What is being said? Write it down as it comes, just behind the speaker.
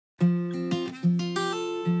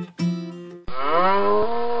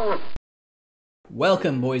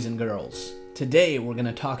Welcome, boys and girls. Today we're going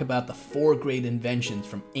to talk about the four great inventions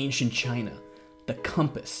from ancient China: the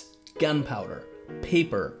compass, gunpowder,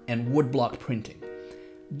 paper, and woodblock printing.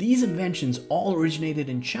 These inventions all originated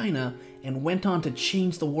in China and went on to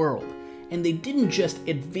change the world. And they didn't just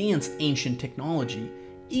advance ancient technology.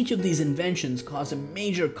 Each of these inventions caused a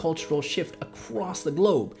major cultural shift across the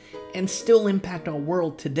globe and still impact our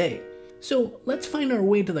world today. So let's find our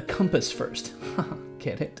way to the compass first.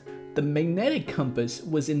 Get it? The magnetic compass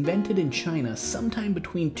was invented in China sometime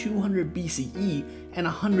between 200 BCE and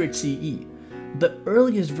 100 CE. The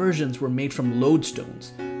earliest versions were made from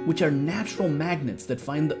lodestones, which are natural magnets that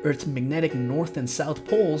find the Earth's magnetic north and south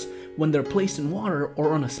poles when they're placed in water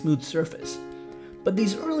or on a smooth surface. But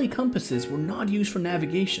these early compasses were not used for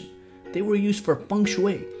navigation. They were used for feng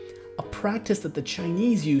shui, a practice that the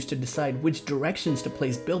Chinese used to decide which directions to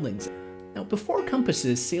place buildings. Now, before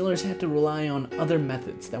compasses, sailors had to rely on other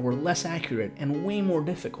methods that were less accurate and way more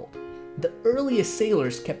difficult. The earliest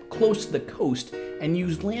sailors kept close to the coast and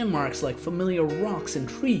used landmarks like familiar rocks and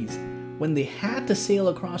trees. When they had to sail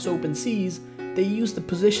across open seas, they used the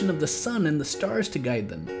position of the sun and the stars to guide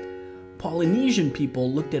them. Polynesian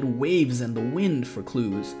people looked at waves and the wind for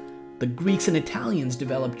clues. The Greeks and Italians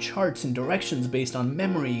developed charts and directions based on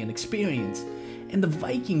memory and experience. And the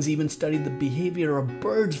Vikings even studied the behavior of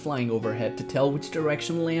birds flying overhead to tell which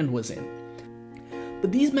direction land was in.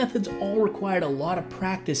 But these methods all required a lot of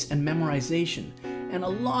practice and memorization, and a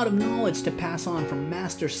lot of knowledge to pass on from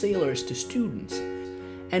master sailors to students.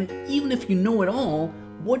 And even if you know it all,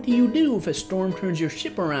 what do you do if a storm turns your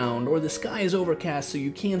ship around, or the sky is overcast so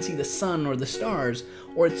you can't see the sun or the stars,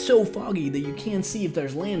 or it's so foggy that you can't see if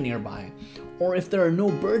there's land nearby, or if there are no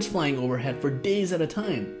birds flying overhead for days at a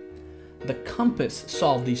time? The compass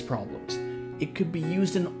solved these problems. It could be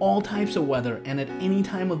used in all types of weather and at any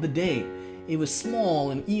time of the day. It was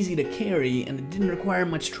small and easy to carry, and it didn't require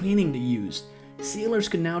much training to use. Sailors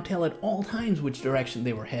could now tell at all times which direction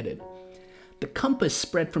they were headed. The compass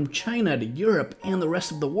spread from China to Europe and the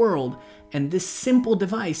rest of the world, and this simple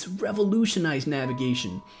device revolutionized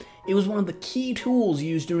navigation. It was one of the key tools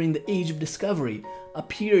used during the Age of Discovery, a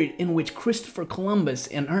period in which Christopher Columbus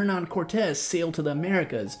and Hernán Cortés sailed to the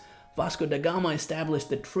Americas. Vasco da Gama established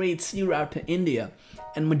the trade sea route to India,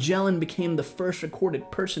 and Magellan became the first recorded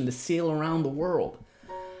person to sail around the world.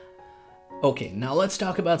 Okay, now let's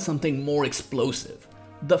talk about something more explosive.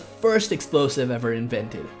 The first explosive ever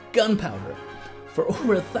invented, gunpowder. For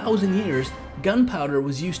over 1,000 years, gunpowder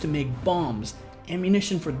was used to make bombs,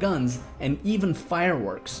 ammunition for guns, and even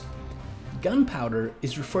fireworks. Gunpowder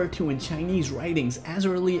is referred to in Chinese writings as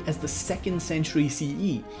early as the 2nd century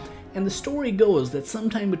CE, and the story goes that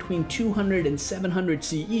sometime between 200 and 700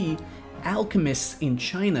 CE, alchemists in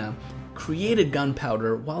China created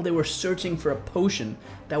gunpowder while they were searching for a potion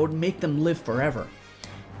that would make them live forever.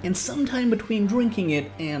 And sometime between drinking it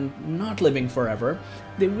and not living forever,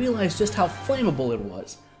 they realized just how flammable it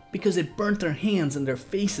was, because it burnt their hands and their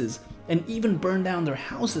faces, and even burned down their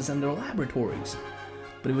houses and their laboratories.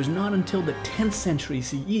 But it was not until the 10th century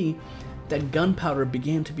CE that gunpowder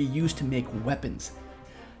began to be used to make weapons,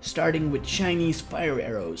 starting with Chinese fire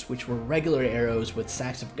arrows, which were regular arrows with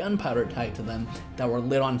sacks of gunpowder tied to them that were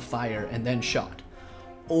lit on fire and then shot.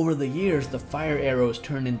 Over the years, the fire arrows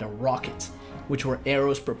turned into rockets, which were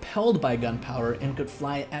arrows propelled by gunpowder and could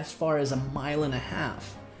fly as far as 1.5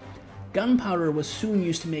 miles. Gunpowder was soon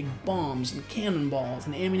used to make bombs and cannonballs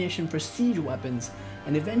and ammunition for siege weapons,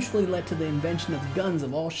 and eventually led to the invention of guns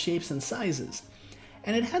of all shapes and sizes.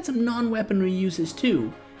 And it had some non-weaponry uses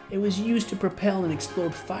too. It was used to propel and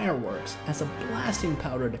explode fireworks, as a blasting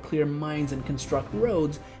powder to clear mines and construct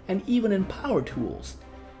roads, and even in power tools.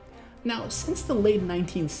 Now, since the late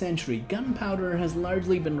 19th century, gunpowder has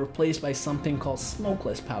largely been replaced by something called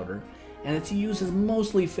smokeless powder, and its use is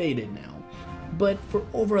mostly faded now. But for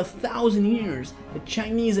over 1,000 years, the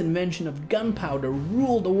Chinese invention of gunpowder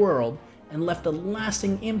ruled the world and left a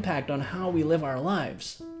lasting impact on how we live our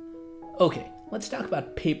lives. Okay, let's talk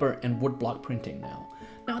about paper and woodblock printing now.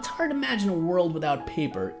 Now, it's hard to imagine a world without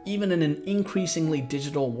paper, even in an increasingly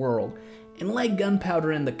digital world, and like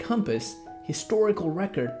gunpowder and the compass, historical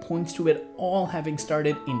record points to it all having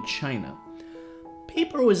started in China.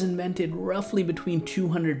 Paper was invented roughly between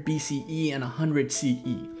 200 BCE and 100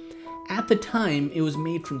 CE. At the time, it was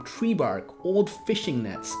made from tree bark, old fishing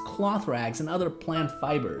nets, cloth rags, and other plant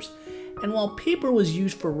fibers. And while paper was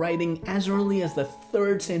used for writing as early as the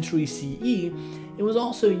 3rd century CE, it was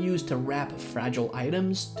also used to wrap fragile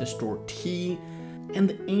items, to store tea, and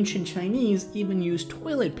the ancient Chinese even used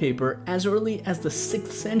toilet paper as early as the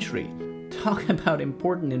 6th century. Talk about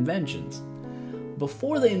important inventions.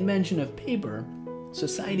 Before the invention of paper,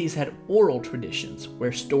 Societies had oral traditions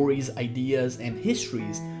where stories, ideas, and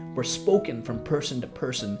histories were spoken from person to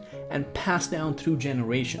person and passed down through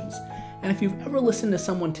generations. And if you've ever listened to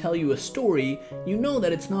someone tell you a story, you know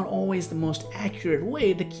that it's not always the most accurate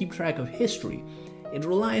way to keep track of history. It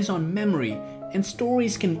relies on memory, and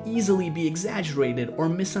stories can easily be exaggerated or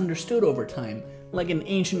misunderstood over time, like an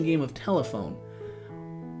ancient game of telephone.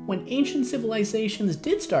 When ancient civilizations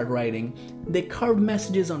did start writing, they carved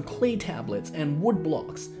messages on clay tablets and wood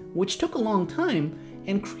blocks, which took a long time,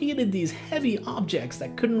 and created these heavy objects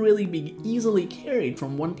that couldn't really be easily carried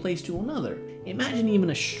from one place to another. Imagine even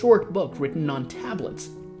a short book written on tablets.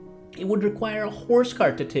 It would require a horse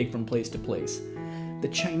cart to take from place to place. The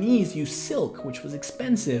Chinese used silk, which was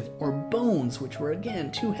expensive, or bones, which were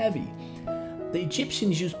again too heavy. The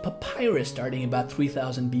Egyptians used papyrus starting about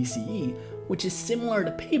 3000 BCE, which is similar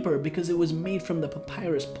to paper because it was made from the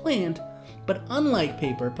papyrus plant, but unlike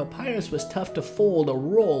paper, papyrus was tough to fold or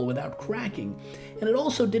roll without cracking, and it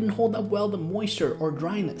also didn't hold up well to moisture or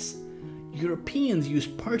dryness. Europeans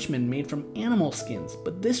used parchment made from animal skins,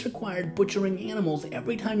 but this required butchering animals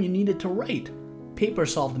every time you needed to write. Paper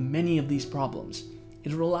solved many of these problems.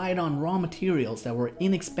 It relied on raw materials that were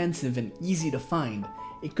inexpensive and easy to find.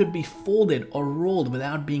 It could be folded or rolled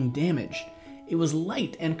without being damaged. It was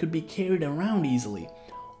light and could be carried around easily.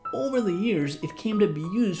 Over the years, it came to be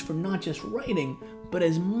used for not just writing, but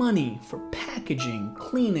as money, for packaging,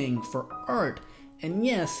 cleaning, for art, and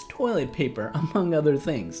yes, toilet paper, among other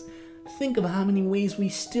things. Think of how many ways we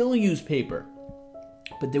still use paper.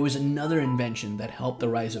 But there was another invention that helped the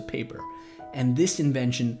rise of paper, and this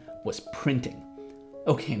invention was printing.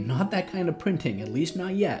 Okay, not that kind of printing, at least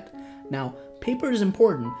not yet. Now, paper is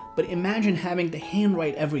important, but imagine having to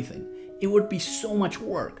handwrite everything. It would be so much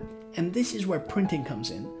work, and this is where printing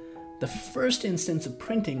comes in. The first instance of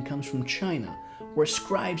printing comes from China, where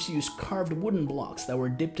scribes used carved wooden blocks that were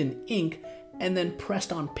dipped in ink and then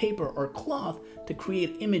pressed on paper or cloth to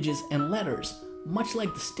create images and letters, much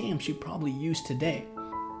like the stamps you probably use today.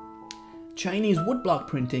 Chinese woodblock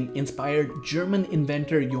printing inspired German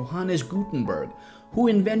inventor Johannes Gutenberg, who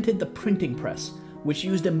invented the printing press, which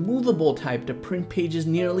used a movable type to print pages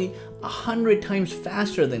nearly 100 times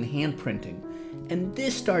faster than hand printing. And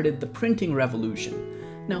this started the printing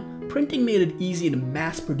revolution. Now, printing made it easy to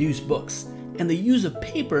mass-produce books, and the use of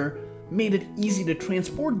paper made it easy to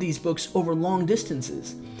transport these books over long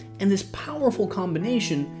distances. And this powerful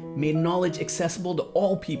combination made knowledge accessible to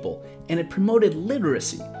all people, and it promoted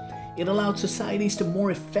literacy. It allowed societies to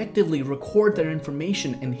more effectively record their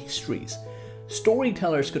information and histories.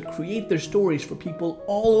 Storytellers could create their stories for people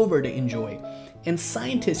all over to enjoy, and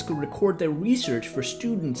scientists could record their research for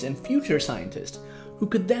students and future scientists, who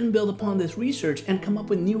could then build upon this research and come up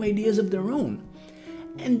with new ideas of their own.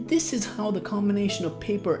 And this is how the combination of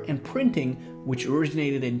paper and printing, which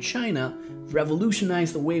originated in China,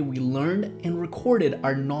 revolutionized the way we learned and recorded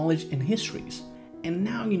our knowledge and histories. And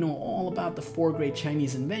now you know all about the 4 great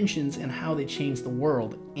Chinese inventions and how they changed the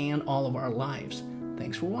world and all of our lives.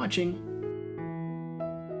 Thanks for watching.